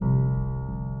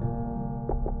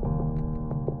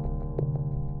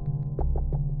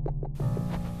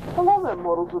know that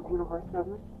Models of the Universe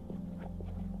doesn't.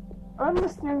 I'm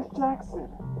Mysterious Jackson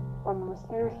on the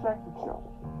Mysterious Jackson Show.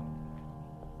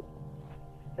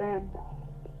 And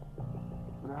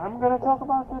what I'm gonna talk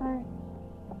about today,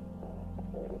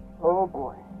 oh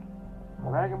boy,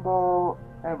 Dragon Ball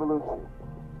Evolution.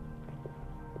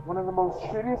 One of the most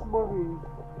shittiest movies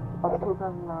of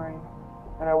 2009,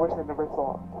 and I wish I never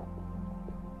saw it.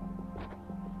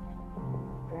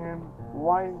 And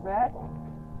why is that?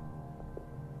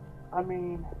 I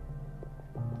mean,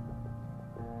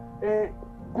 it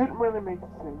didn't really make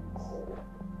sense.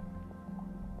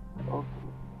 Okay,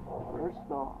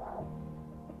 first off,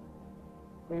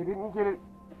 they didn't get it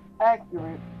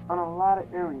accurate on a lot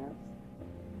of areas.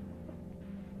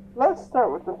 Let's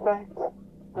start with the fact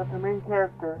that the main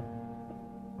character,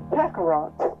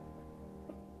 Kakarot,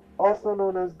 also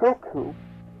known as Goku,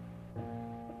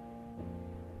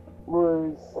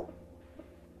 was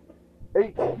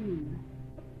 18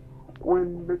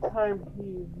 when the time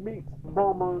he meets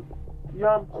Bulma,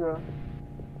 Yamcha,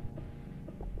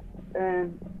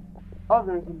 and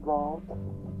others involved.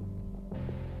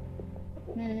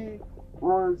 He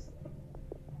was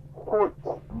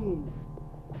 14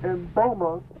 and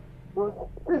Bulma was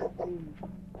 15,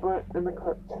 but in the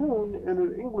cartoon, in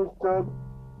an English dub,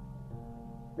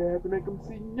 they had to make him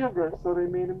seem younger, so they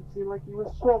made him seem like he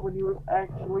was 12 when he was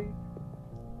actually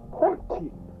 14.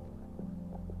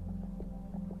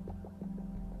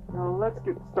 Now let's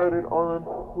get started on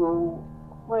who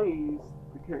plays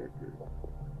the characters.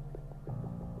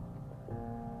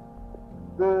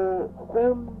 The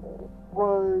film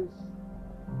was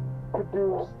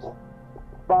produced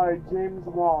by James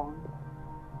Wong,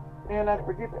 and I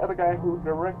forget the other guy who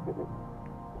directed it.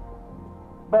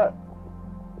 But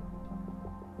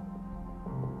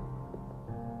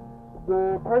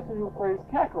the person who plays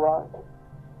Kakarot,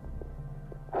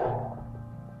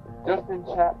 Justin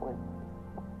Chatwin.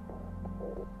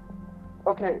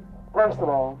 Okay, first of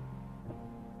all,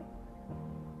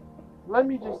 let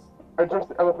me just address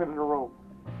the elephant in the room.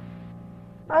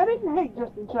 I didn't hate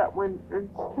Justin Chatwin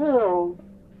until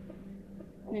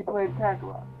he played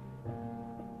Kakarot.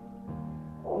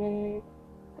 He,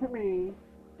 to me,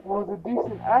 was a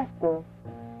decent actor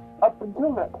up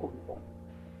until that point.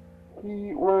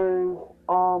 He was,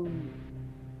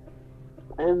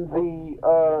 in the,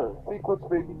 sequel to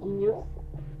Baby Genius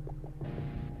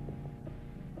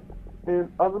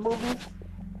and other movies.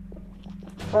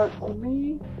 But to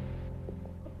me,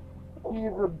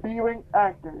 he's a B-rank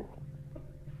actor.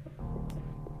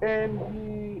 And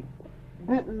he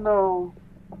didn't know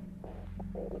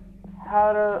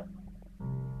how to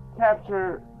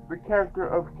capture the character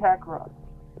of Kakarot.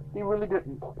 He really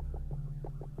didn't.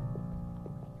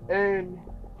 And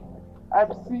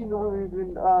I've seen the movies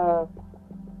in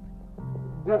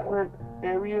different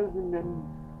areas and in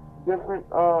different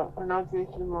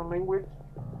pronunciation or language.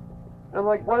 And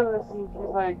like one of the scenes, he's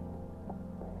like,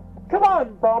 "Come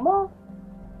on, Bulma,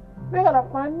 we gotta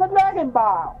find the Dragon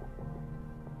Ball."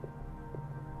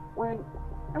 When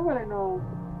everybody knows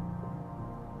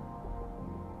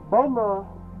Bulma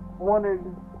wanted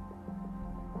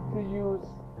to use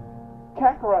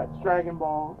Kakarot's Dragon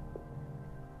Ball,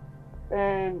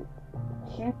 and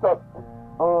she thought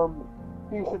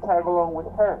he should tag along with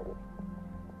her.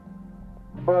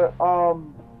 But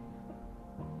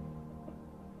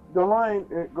the line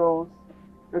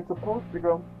it's supposed to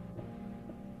go,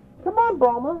 "Come on,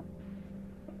 Bulma,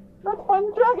 let's find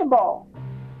the Dragon Ball."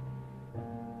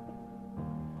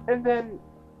 And then,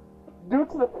 due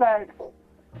to the fact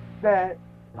that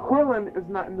Krillin is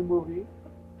not in the movie,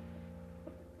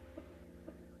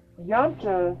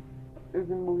 Yamcha is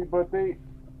in the movie, but they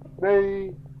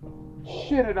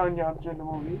shitted on Yamcha in the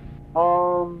movie.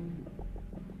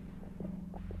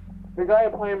 The guy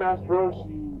playing Master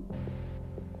Roshi,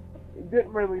 it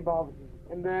didn't really bother me.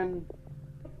 And then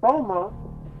Bulma,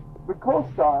 the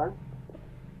co-star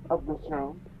of the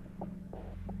show,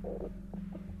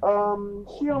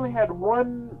 she only had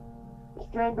one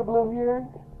strand of blue hair,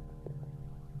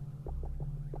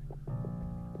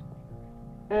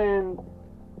 and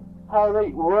how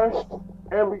they rushed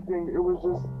everything, it was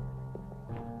just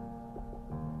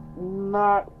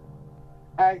not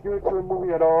accurate to the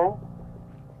movie at all.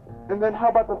 And then how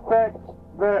about the fact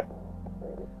that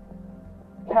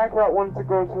Kakarot wanted to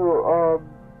go to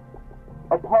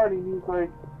a party, and he's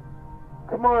like,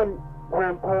 "Come on,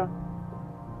 Grandpa,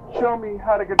 show me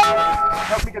how to get the girl.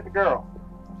 Help me get the girl."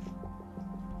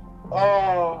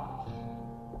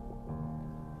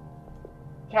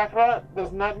 Kakarot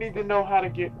does not need to know how to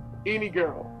get any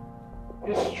girl.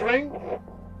 His strength,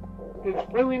 his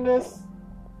friendliness,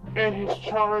 and his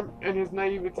charm and his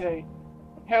naivete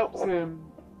helps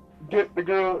him get the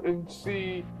girl and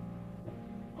see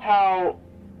how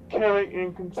caring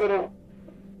and considerate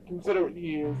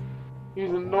he is. He's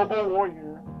a noble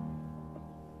warrior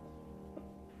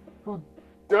who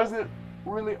doesn't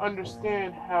really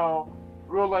understand how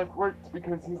real life works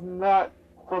because he's not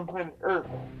from planet Earth.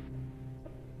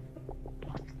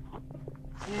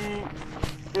 He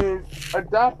is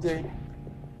adopted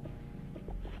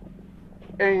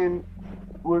and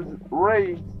was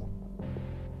raised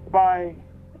by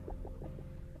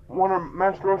one of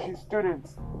Master Roshi's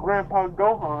students, Grandpa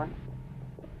Gohan.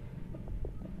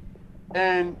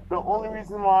 And the only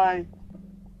reason why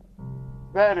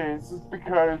that is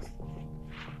because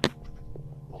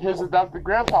his adopted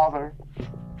grandfather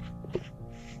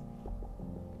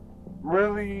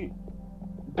really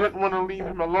didn't want to leave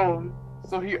him alone,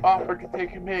 so he offered to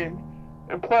take him in.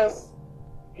 And plus,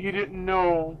 he didn't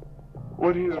know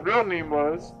what his real name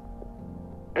was,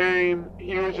 and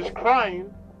he was just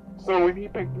crying. So when he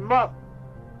picked him up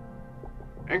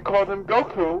and called him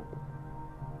Goku,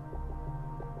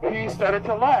 he started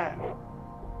to laugh.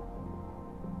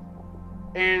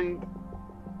 And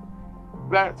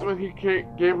that's when he gave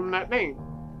him that name.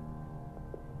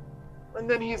 And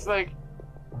then he's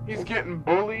getting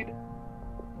bullied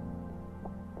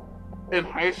in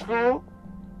high school.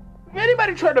 If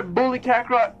anybody tried to bully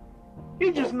Kakarot,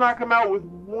 he'd just knock him out with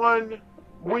one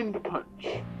wind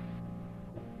punch.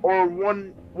 Or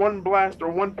one blast or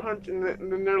one punch, and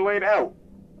then they're laid out.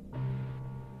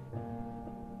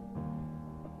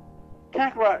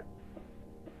 Kakarot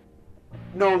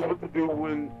knows what to do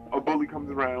when a bully comes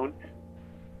around.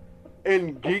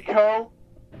 And Geeko,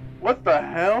 what the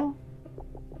hell?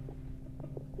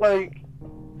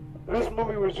 This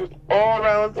movie was just all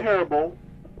around terrible,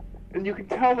 and you can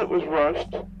tell it was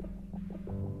rushed.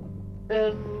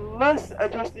 Unless I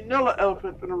just another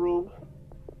elephant in the room.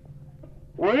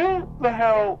 Where the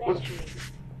hell was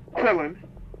Krillin?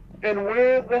 And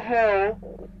where the hell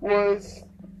was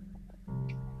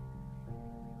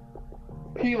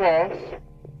Pilaf?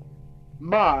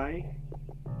 Mai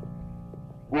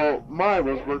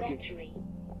was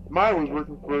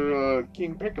working for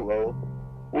King Piccolo,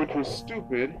 which was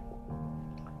stupid.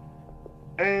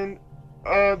 And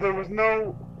there was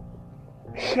no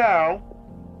Shao,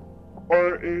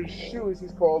 or Shu as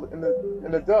he's called in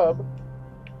the dub.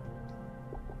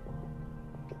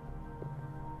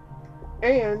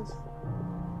 And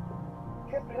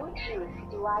the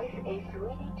Bluetooth device is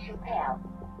ready to pair.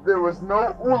 There was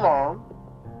no Oolong,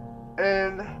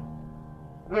 and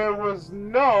there was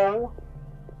no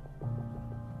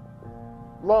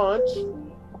launch.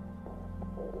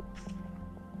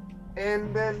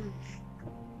 And then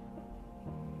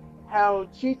how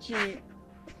Chi-Chi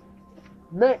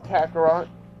met Kakarot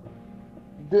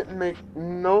didn't make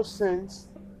no sense.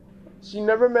 She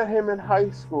never met him in high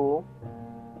school.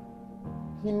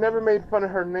 He never made fun of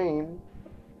her name.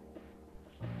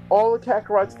 All of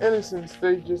Kakarot's innocence,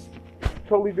 they just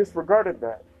totally disregarded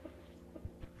that.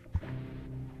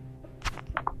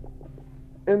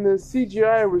 And the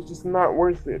CGI was just not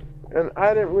worth it. And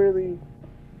I didn't really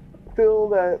feel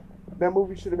that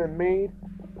movie should have been made.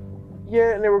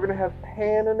 Yeah, and they were going to have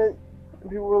Pan in it. And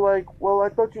people were like, well, I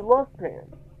thought you loved Pan.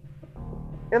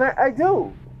 And I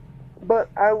do. But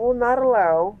I will not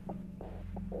allow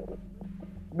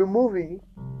the movie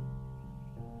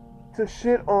to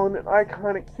shit on an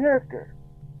iconic character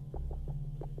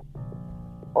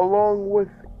along with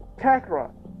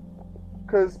Kakarot,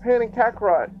 because Pan and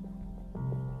Kakarot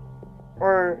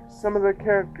are some of the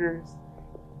characters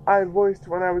I voiced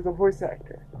when I was a voice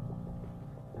actor.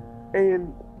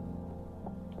 And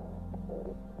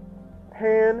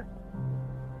Pan,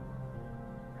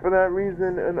 for that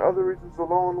reason and other reasons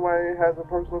alone, why it has a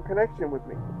personal connection with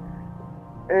me.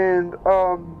 And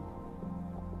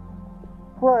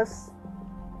plus,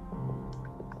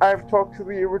 I've talked to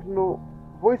the original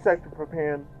voice actor for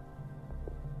Pan,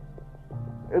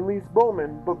 Elise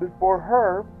Bowman, but before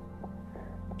her,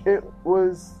 it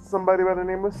was somebody by the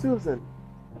name of Susan.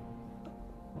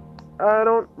 I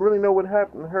don't really know what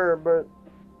happened to her, but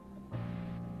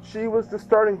she was the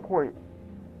starting point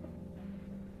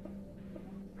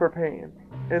for Pan.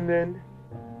 And then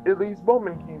Elise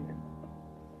Bowman came in,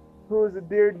 who is a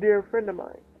dear, dear friend of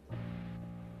mine.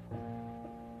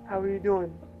 How are you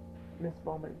doing, Miss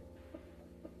Bowman?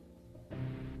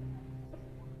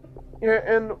 Yeah,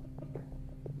 and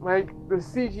like the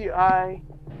CGI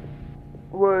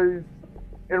was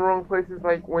in wrong places.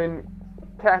 Like when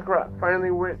Kakarot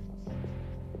finally went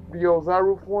the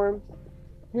Ozaru form,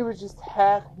 he was just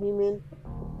half human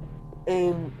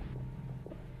and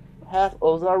half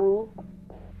Ozaru.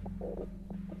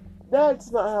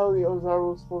 That's not how the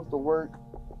Ozaru is supposed to work.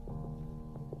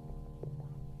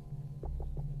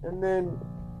 And then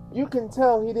you can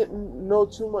tell he didn't know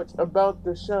too much about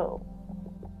the show.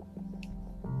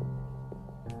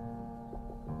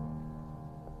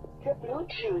 The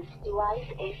Bluetooth device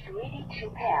is ready to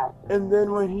pair. And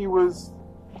then when he was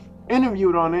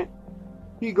interviewed on it,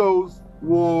 he goes,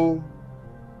 well,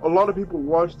 a lot of people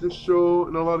watch this show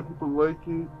and a lot of people like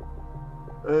it.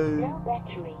 And No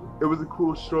battery. it was a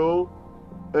cool show.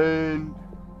 And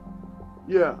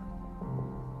yeah,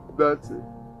 that's it.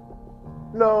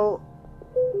 No,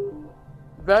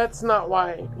 that's not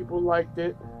why people liked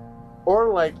it,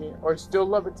 or like it, or still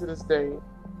love it to this day,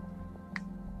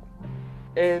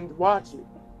 and watch it.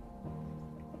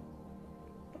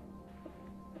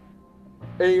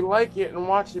 They like it and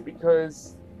watch it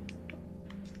because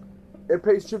it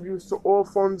pays tribute to all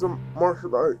forms of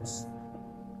martial arts.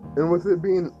 And with it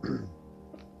being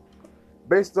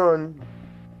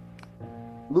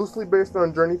loosely based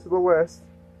on Journey to the West,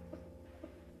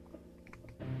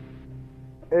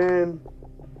 and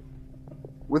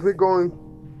with it going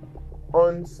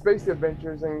on space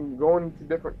adventures and going to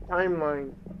different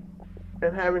timelines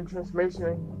and having transformation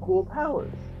and cool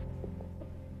powers.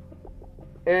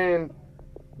 And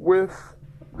with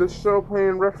the show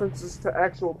playing references to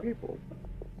actual people.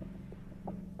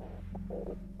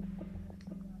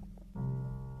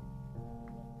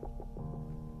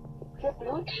 The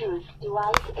Bluetooth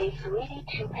device is ready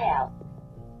to pair.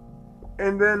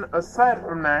 And then aside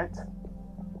from that,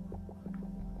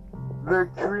 the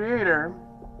creator,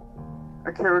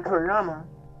 Akira Toriyama,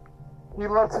 he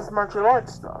loves his martial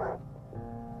arts stuff.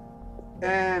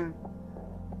 And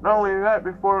not only that,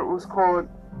 before it was called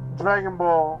Dragon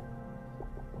Ball,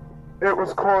 it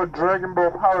was called Dragon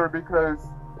Ball Power because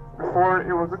before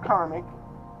it was a comic,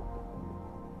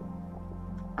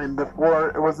 and before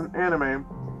it was an anime,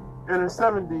 in the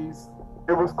 70s,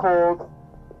 it was called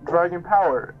Dragon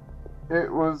Power.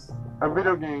 It was a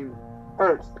video game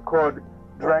first called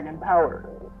Dragon Power.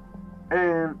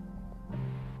 And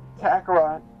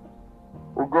Kakarot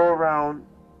will go around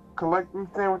collecting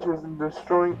sandwiches and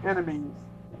destroying enemies,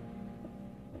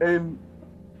 and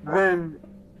then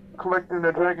collecting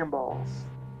the Dragon Balls.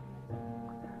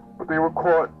 But they were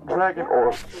called Dragon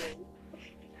Orbs.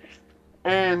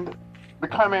 And the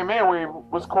Kamehameha wave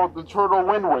was called the Turtle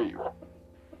Wind Wave.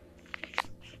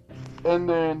 And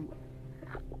then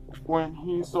when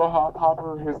he saw how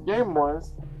popular his game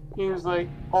was, he was like,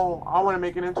 oh, I want to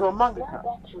make it into a mangaka.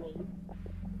 No battery.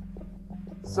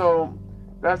 So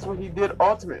that's what he did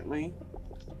ultimately.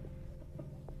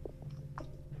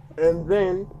 And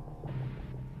then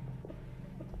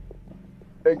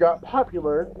it got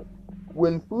popular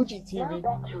when Fuji No TV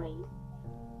battery.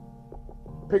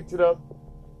 picked it up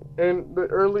in the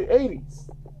early 80s.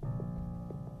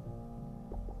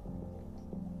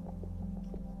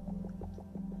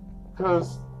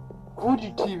 Because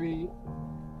Fuji TV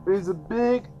is a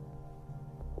big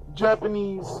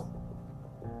Japanese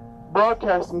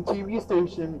broadcasting TV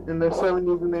station in the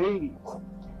 70s and the 80s.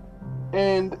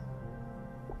 And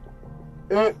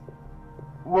it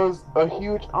was a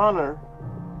huge honor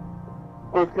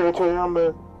for Akira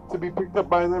Toriyama to be picked up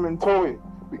by them and Toei,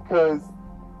 because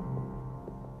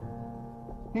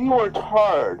he worked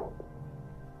hard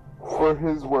for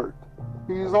his work.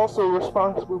 He's also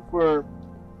responsible for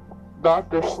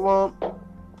Dr. Slump,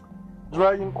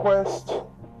 Dragon Quest,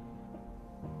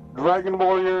 Dragon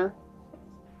Warrior,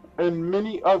 and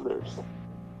many others.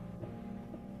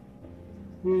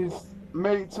 He's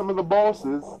made some of the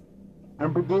bosses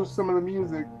and produced some of the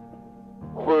music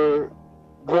for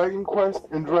Dragon Quest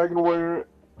and Dragon Warrior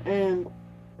and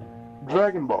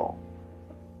Dragon Ball.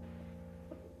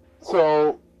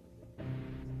 So,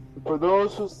 for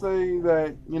those who say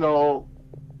that,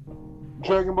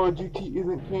 Dragon Ball GT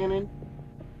isn't canon,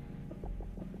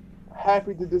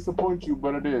 happy to disappoint you,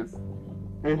 but it is.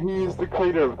 And he is the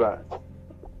creator of that.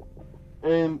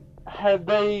 And had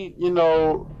they,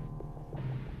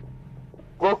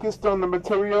 focused on the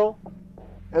material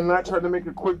and not tried to make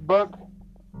a quick buck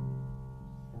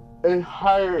and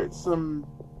hired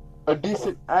a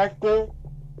decent actor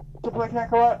to play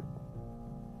Kakarot,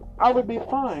 I would be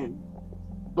fine.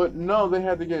 But no, they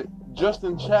had to get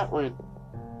Justin Chatwin.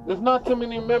 There's not too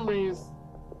many memories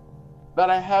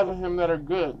that I have of him that are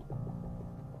good.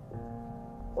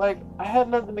 Like, I had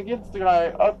nothing against the guy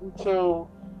up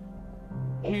until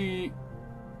he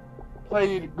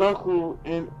played Goku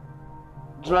in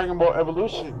Dragon Ball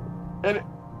Evolution. And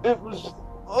it was just,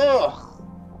 ugh.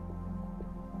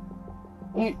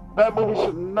 That movie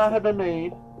should not have been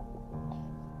made.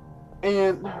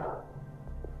 And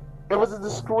it was a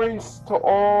disgrace to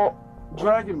all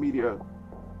Dragon media.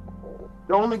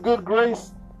 The only good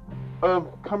grace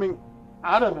of coming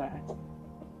out of that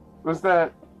was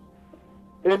that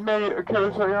it made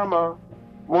Akira Toriyama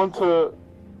want to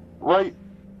write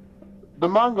the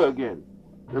manga again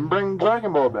and bring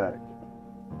Dragon Ball back.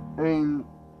 And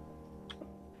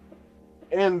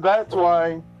that's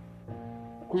why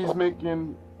he's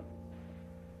making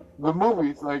the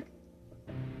movies like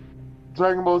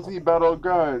Dragon Ball Z Battle of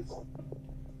Gods,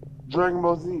 Dragon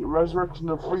Ball Z Resurrection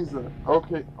of Frieza,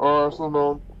 okay, or also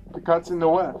known Pikachu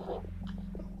no F,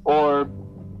 or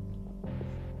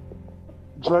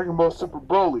Dragon Ball Super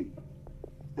Broly.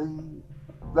 And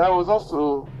that was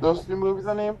also, those three movies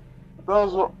I named,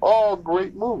 those were all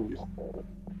great movies.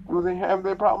 Do they have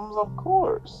their problems? Of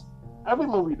course. Every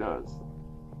movie does.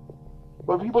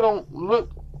 But people don't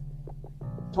look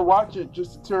to watch it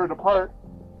just to tear it apart.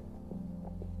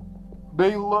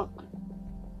 They look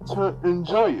to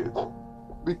enjoy it.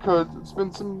 Because it's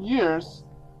been some years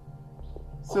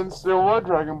since there were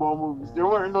Dragon Ball movies. There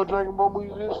weren't no Dragon Ball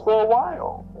movies for a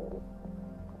while.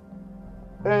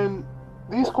 And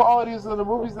these qualities of the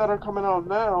movies that are coming out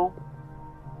now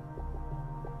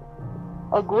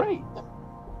are great.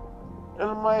 And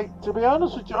I'm like, to be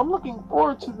honest with you, I'm looking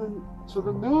forward to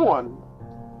the new one,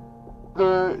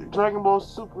 the Dragon Ball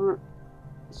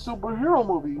superhero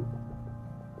movie.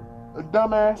 A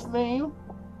dumbass name,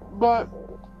 but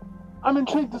I'm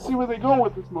intrigued to see where they go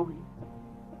with this movie,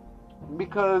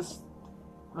 because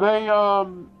they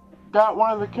got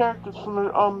one of the characters from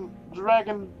the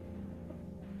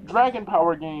Dragon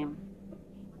Power game,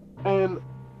 and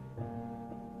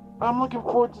I'm looking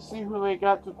forward to see who they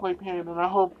got to play Pan, and I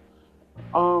hope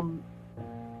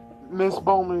Miss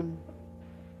Bowman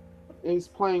is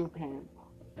playing Pan,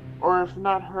 or if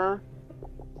not her,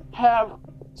 have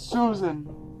Susan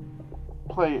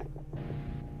play it.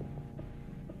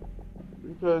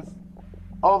 Because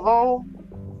although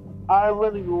I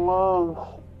would love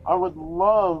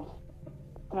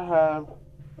to have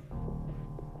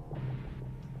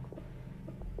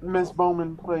Miss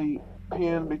Bowman play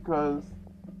Pan, because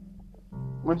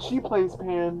when she plays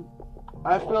Pan,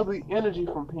 I feel the energy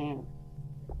from Pan.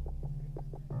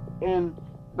 And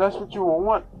that's what you would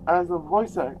want as a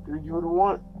voice actor. You would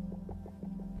want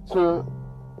to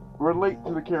relate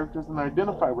to the characters and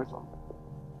identify with them.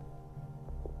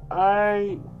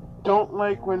 I don't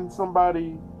like when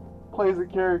somebody plays a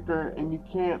character and you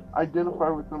can't identify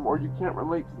with them or you can't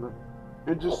relate to them.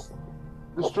 It just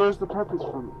destroys the purpose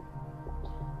for me.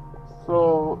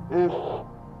 So if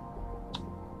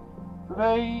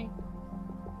they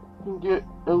can get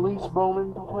Elise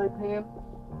Bowman to play Pan,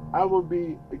 I will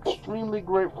be extremely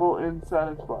grateful and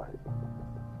satisfied.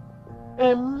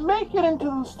 And make it into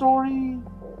the story,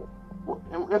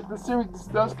 if the series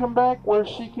does come back, where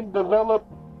she can develop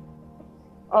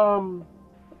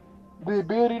the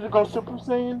ability to go Super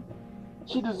Saiyan.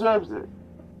 She deserves it.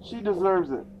 She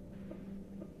deserves it.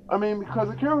 I mean, because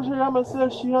Akira Toriyama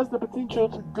says she has the potential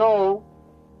to go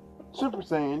Super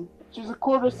Saiyan. She's a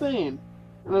quarter Saiyan.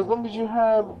 And as long as you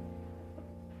have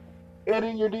it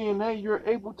in your DNA, you're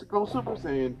able to go Super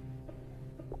Saiyan.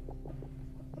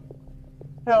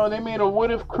 Hell, they made a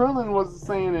what if Krillin was a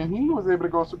Saiyan and he was able to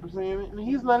go Super Saiyan, and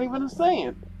he's not even a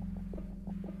Saiyan.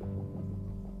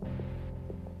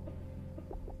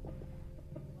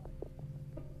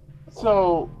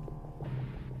 So,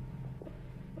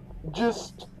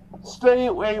 just stay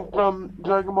away from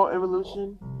Dragon Ball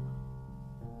Evolution.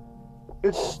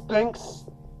 It stinks.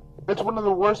 It's one of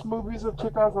the worst movies of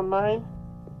 2009.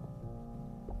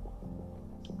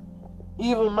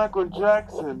 Even Michael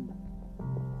Jackson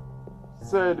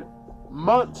said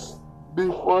months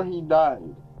before he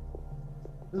died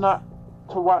not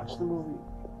to watch the movie.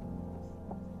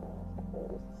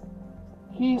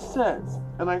 He says,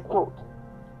 and I quote,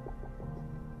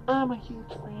 "I'm a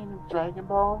huge fan of Dragon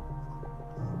Ball,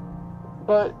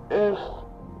 but if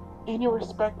any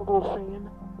respectable fan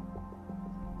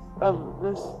of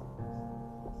this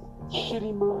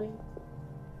shitty movie,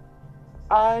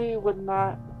 I would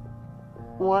not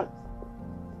want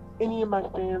any of my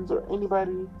fans or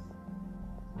anybody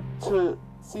to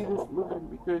see this movie,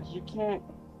 because you can't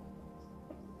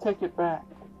take it back.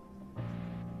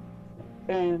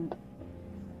 And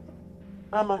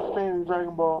I'm a fan of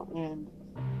Dragon Ball, and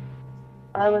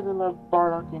I really love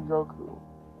Bardock and Goku.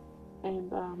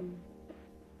 And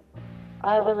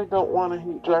I really don't want to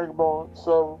hate Dragon Ball,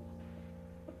 so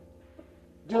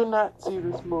do not see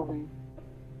this movie.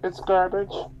 It's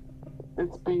garbage,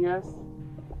 it's BS,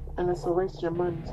 and it's a waste of your money.